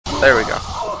There we go.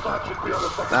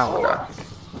 Now we're done.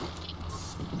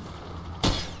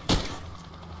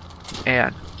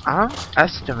 And I'm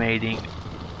estimating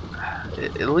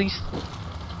at least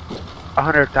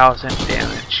 100,000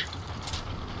 damage.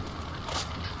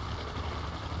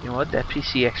 You know what? That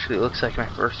PC actually looks like my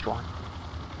first one.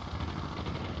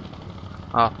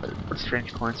 Oh, what a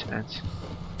strange coincidence.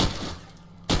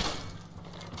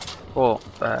 Well,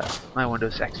 my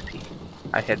Windows XP.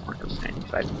 I had Windows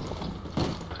 95 before.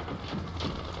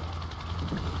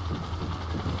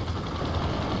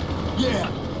 Yeah,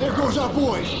 there goes our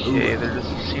boys. Okay, there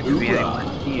doesn't seem to be anyone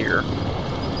here.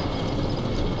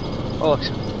 Oh, look,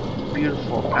 some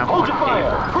beautiful Hold your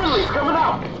fire! M1 Friendly's coming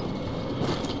out!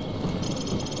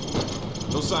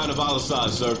 No sign of Al-Assad,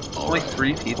 sir. Only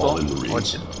 3 people. All in the What,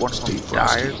 reeds. did one of Stay them die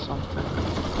frosty. or something?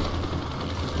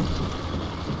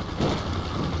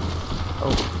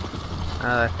 Oh,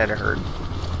 that had to hurt.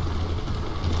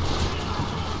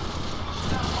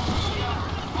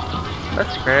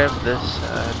 Let's grab this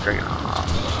Dragunov.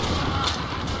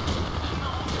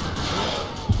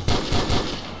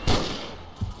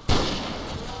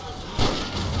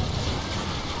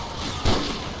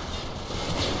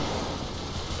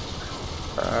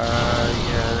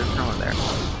 Yeah, there's no one there.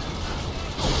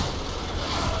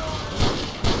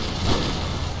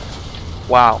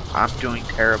 Wow, I'm doing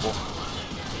terrible.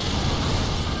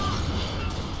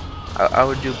 I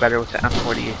would do better with the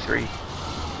M40A3.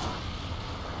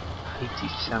 I hate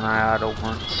these semi-auto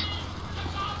ones.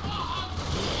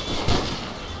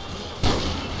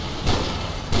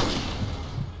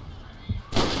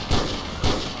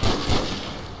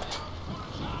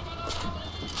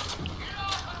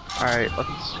 Alright,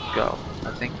 let's go.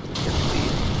 I think we can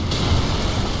lead.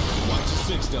 Watch your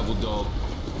 6, Devil Dog.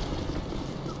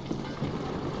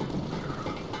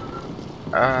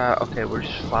 Okay, we're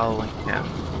just following him.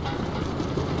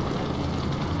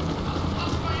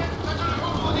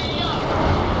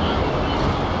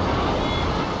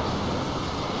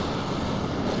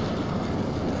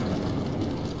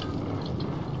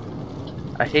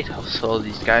 I hate how slow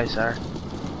these guys are.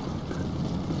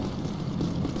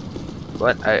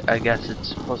 But I guess it's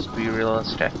supposed to be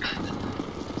realistic.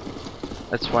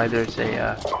 That's why there's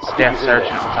a staff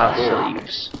sergeant without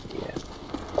sleeves. Yeah.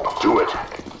 Do it.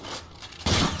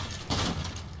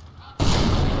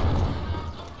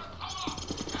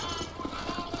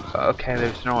 Okay,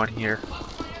 there's no one here.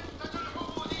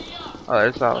 Oh,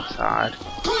 there's Al-Assad.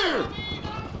 Clear!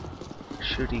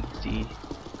 Shooting the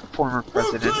former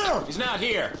president. He's not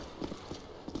here.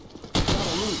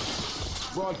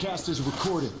 Broadcast is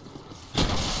recorded.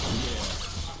 Yeah.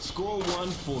 Score 1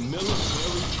 for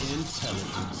military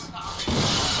intelligence.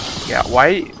 Yeah,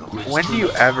 when do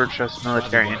you ever trust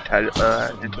military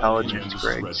intelligence,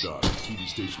 Griggs? TV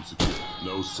station secure.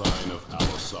 No sign of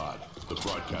Al-Assad. The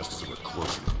broadcast is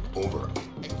recorded. Over.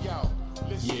 Yeah.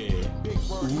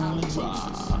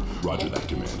 Roger that,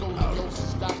 command. Out.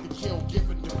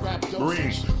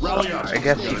 Marines, rally up. I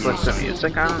guess he put some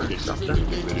music on or something.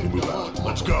 Get ready to move out.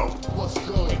 Let's go. What's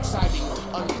good, exciting,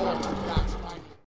 unorthodox.